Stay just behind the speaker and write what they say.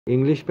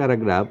English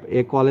paragraph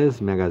এ college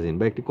magazine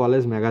বা একটি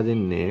college magazine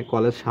নিয়ে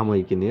কলেজ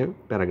সাময়িকী নিয়ে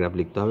প্যারাগ্রাফ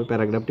লিখতে হবে।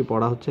 প্যারাগ্রাফটি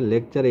পড়া হচ্ছে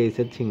lecture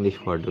HS English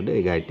for today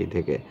এই গাইডটি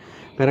থেকে।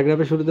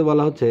 প্যারাগ্রাফের শুরুতে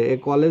বলা হচ্ছে এ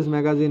college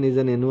magazine is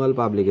an annual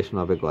publication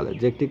of A college,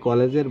 যে একটি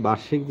কলেজের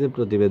বার্ষিক যে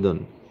প্রতিবেদন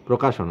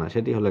প্রকাশনা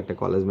সেটি হলো একটা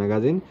college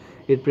magazine.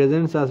 It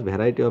presents us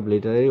variety of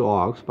Literary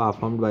works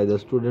performed by the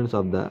students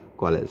of the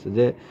college,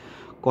 যে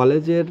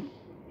কলেজের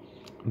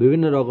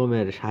বিভিন্ন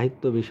রকমের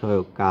সাহিত্য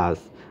বিষয়ক কাজ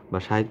বা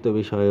সাহিত্য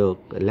বিষয়ক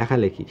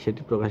লেখালেখি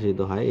সেটি প্রকাশিত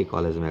হয় এই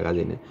college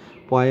ম্যাগাজিনে।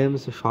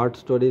 Poems, short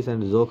stories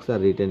and jokes are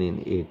written in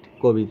it,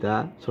 কবিতা,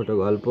 ছোট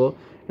গল্প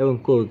এবং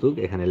কৌতুক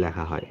এখানে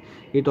লেখা হয়।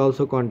 It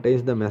also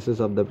contains the message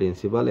of the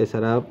principal,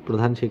 এছাড়া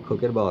প্রধান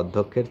শিক্ষকের বা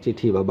অধ্যক্ষের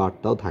চিঠি বা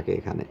বার্তাও থাকে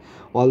এখানে।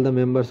 All the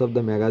members of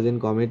the magazine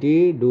committee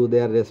do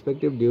their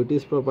respective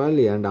duties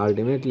properly and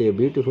ultimately a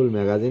beautiful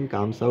magazine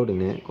comes out in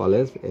a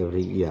college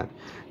every year,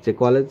 যে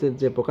কলেজের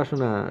যে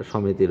প্রকাশনা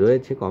সমিতি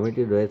রয়েছে,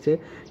 কমিটি রয়েছে,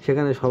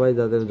 সেখানে সবাই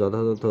যাদের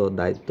যথাযথ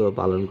দায়িত্ব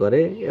পালন করে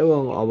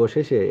এবং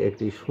অবশেষে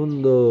একটি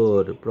সুন্দর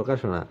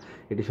প্রকাশনা,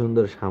 একটি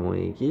সুন্দর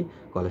সাময়িকী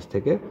কলেজ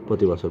থেকে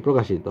প্রতি বছর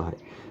প্রকাশিত হয়।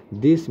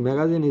 This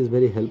magazine is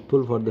very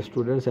helpful for the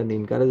students and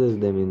encourages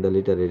them in the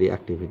literary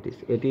activities,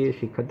 এটি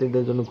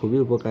শিক্ষার্থীদের জন্য খুবই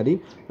উপকারী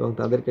এবং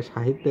তাদেরকে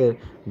সাহিত্যের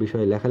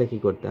বিষয়ে লেখালেখি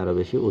করতে আরও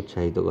বেশি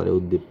উৎসাহিত করে,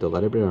 উদ্দীপ্ত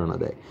করে, প্রেরণা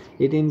দেয়।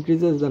 It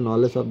increases the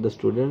knowledge of the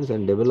students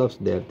and develops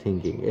there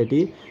thinking, এটি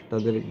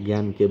তাদের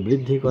জ্ঞানকে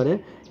বৃদ্ধি করে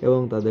এবং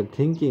তাদের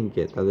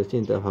থিঙ্কিংকে, তাদের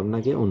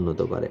চিন্তাভাবনাকে উন্নত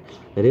করে।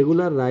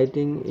 Regular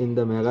writing in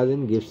the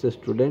magazine gives a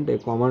student A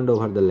command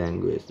over the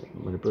language,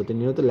 মানে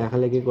প্রতিনিয়ত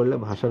লেখালেখি করলে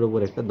ভাষার উপর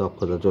একটা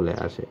দক্ষতা চলে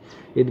আসে।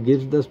 It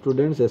gives the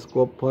students A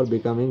scope for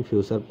becoming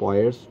future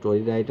poet's,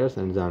 story writers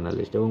and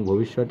journalist, এবং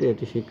ভবিষ্যতে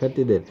এটি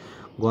শিক্ষার্থীদের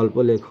গল্প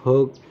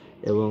লেখক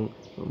এবং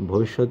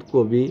ভবিষ্যৎ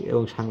কবি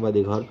এবং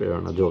সাংবাদিক হওয়ার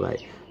প্রেরণা যোগায়।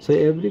 So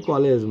every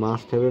college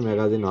must have a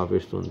magazine of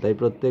its own, তাই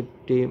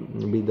প্রত্যেকটি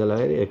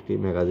বিদ্যালয়ের একটি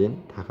ম্যাগাজিন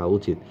থাকা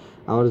উচিত।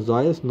 Hour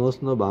Joyce নোস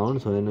no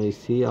bounds when we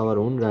see our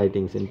own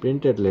writings in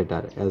printed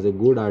letter as a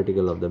good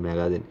article of the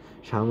magazine,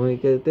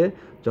 সাময়িকীতে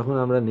যখন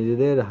আমরা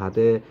নিজেদের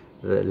হাতে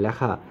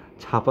লেখা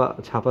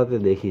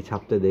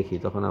ছাপতে দেখি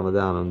তখন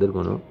আমাদের আনন্দের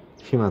কোনো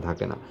সীমা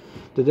থাকে না।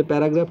 তো যে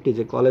প্যারাগ্রাফটি,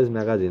 যে কলেজ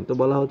ম্যাগাজিন, তো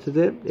বলা হচ্ছে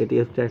যে এটি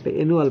হচ্ছে একটা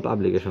annual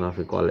publication of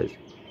A college,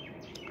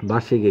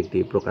 বার্ষিক একটি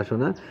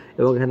প্রকাশনা,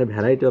 এবং এখানে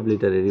ভ্যারাইটি অফ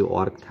লিটারেরি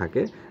ওয়ার্ক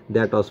থাকে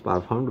that is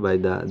performed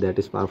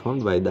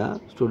by the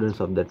students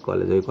of that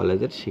college, ওই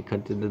কলেজের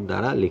শিক্ষার্থীদের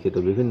দ্বারা লিখিত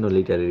বিভিন্ন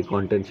লিটারেরি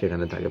কন্টেন্ট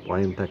সেখানে থাকে,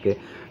 পয়েম থাকে,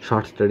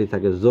 শর্ট স্টোরি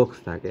থাকে, জোকস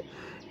থাকে,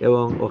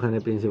 এবং ওখানে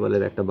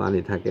প্রিন্সিপালের একটা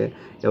বাণী থাকে,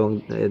 এবং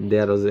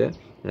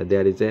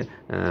there is a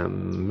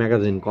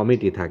magazine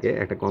committee থাকে,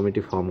 একটা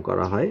কমিটি ফর্ম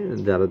করা হয়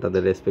যারা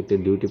তাদের রেসপেক্টিভ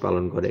ডিউটি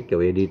পালন করে, কেউ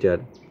এডিটর,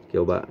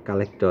 কেউ বা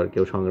কালেক্টর,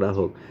 কেউ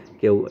সংগ্রাহক,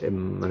 কেউ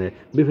মানে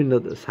বিভিন্ন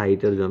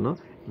সাইটের জন্য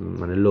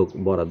মানে লোক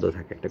বরাদ্দ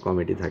থাকে, একটা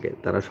কমিটি থাকে,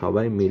 তারা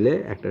সবাই মিলে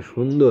একটা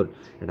সুন্দর,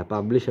 একটা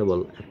পাবলিশেবল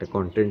একটা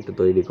কন্টেন্ট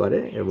তৈরি করে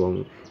এবং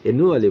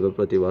অ্যানুয়ালি বা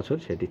প্রতি বছর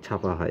সেটি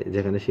ছাপা হয়,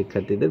 যেখানে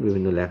শিক্ষার্থীদের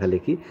বিভিন্ন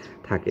লেখালেখি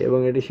থাকে, এবং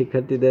এটি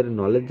শিক্ষার্থীদের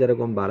নলেজ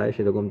যেরকম বাড়ায়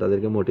সেরকম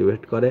তাদেরকে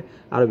মোটিভেট করে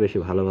আরও বেশি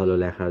ভালো ভালো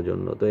লেখার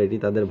জন্য। তো এটি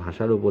তাদের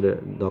ভাষার উপরে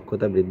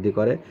দক্ষতা বৃদ্ধি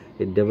করে।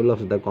 ইট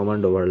develops the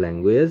command over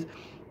language,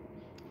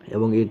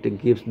 এবং it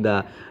gives the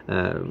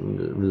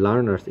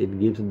learners, it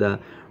gives the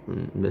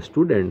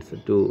students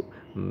to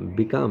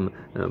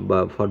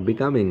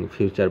becoming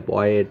future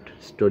poet,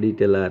 story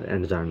teller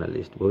and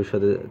journalist,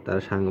 ভবিষ্যতে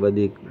তারা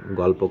সাংবাদিক,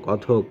 গল্প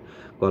কথক,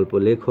 গল্প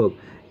লেখক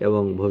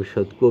এবং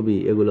ভবিষ্যৎ কবি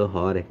এগুলো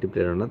হওয়ার একটি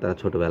প্রেরণা তারা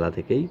ছোটোবেলা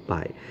থেকেই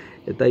পায়।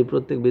 তাই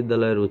প্রত্যেক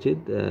বিদ্যালয়ের উচিত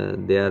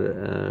there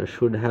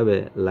should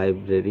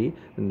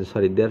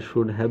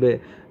have a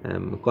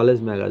college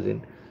magazine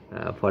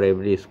for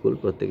every school,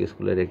 প্রত্যেক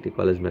স্কুলের একটি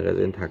কলেজ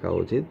ম্যাগাজিন থাকা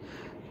উচিত।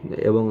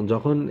 এবং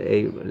যখন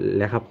এই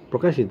লেখা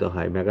প্রকাশিত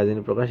হয়, ম্যাগাজিন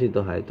প্রকাশিত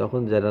হয়,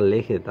 তখন যারা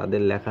লেখে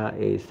তাদের লেখা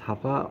এই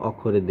ছাপা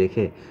অক্ষরে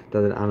দেখে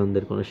তাদের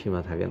আনন্দের কোনো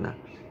সীমা থাকে না।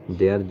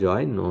 দেয়ার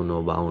জয় নো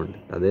বাউন্ড,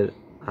 তাদের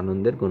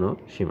আনন্দের কোনো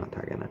সীমা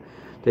থাকে না।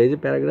 তো এই যে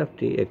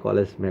প্যারাগ্রাফটি, এ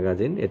কলেজ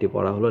ম্যাগাজিন, এটি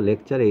পড়া হলো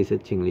lecture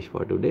HS English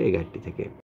for today এই গাইডটি থেকে।